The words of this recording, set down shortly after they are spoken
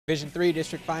Division III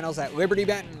district finals at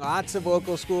Liberty-Benton. Lots of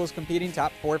local schools competing,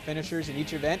 top 4 finishers in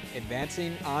each event,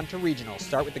 advancing on to regionals.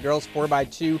 Start with the girls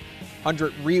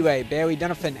 4x200 relay. Bailey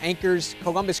Dunafin anchors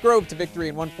Columbus Grove to victory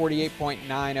in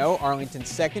 148.90. Arlington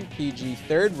second, PG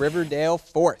third, Riverdale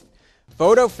fourth.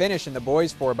 Photo finish in the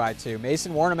boys 4x2.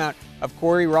 Mason Warnemount of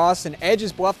Cory-Rawson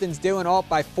edges Bluffton's Dylan Alt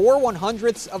by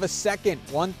 4/100ths of a second.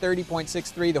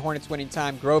 1:30.63, the Hornets winning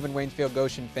time. Grove and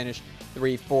Waynesfield-Goshen finish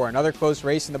 3-4. Another close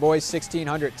race in the boys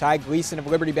 1600. Ty Gleason of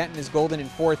Liberty-Benton is golden in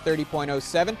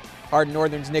 4:30.07. Hardin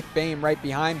Northern's Nick Boehm right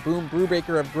behind. Boom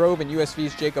Brubaker of Grove and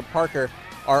USV's Jacob Parker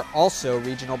are also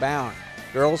regional bound.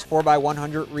 Girls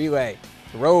 4x100 relay.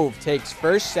 Grove takes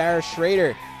first. Sarah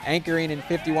Schrader anchoring in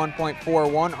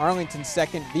 51.41. Arlington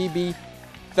second, VB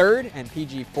third, and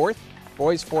PG fourth.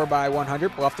 Boys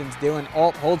 4x100. Bluffton's Dylan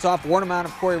Alt holds off Warnemount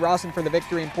of Cory-Rawson for the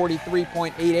victory in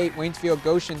 43.88.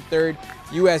 Waynesfield-Goshen third,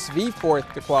 USV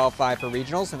fourth to qualify for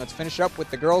regionals. And let's finish up with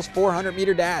the girls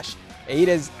 400-meter dash.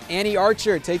 Ada's Annie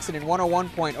Archer takes it in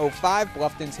 101.05.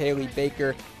 Bluffton's Haley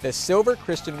Baker the silver.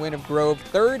 Kristen Wynn of Grove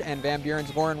third, and Van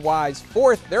Buren's Lauren Wise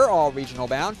fourth. They're all regional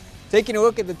bound. Taking a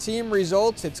look at the team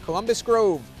results, it's Columbus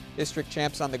Grove, district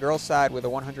champs on the girls' side with a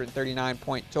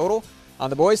 139-point total. On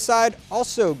the boys' side,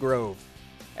 also Grove.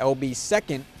 LB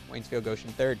second, Waynesfield-Goshen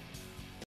third.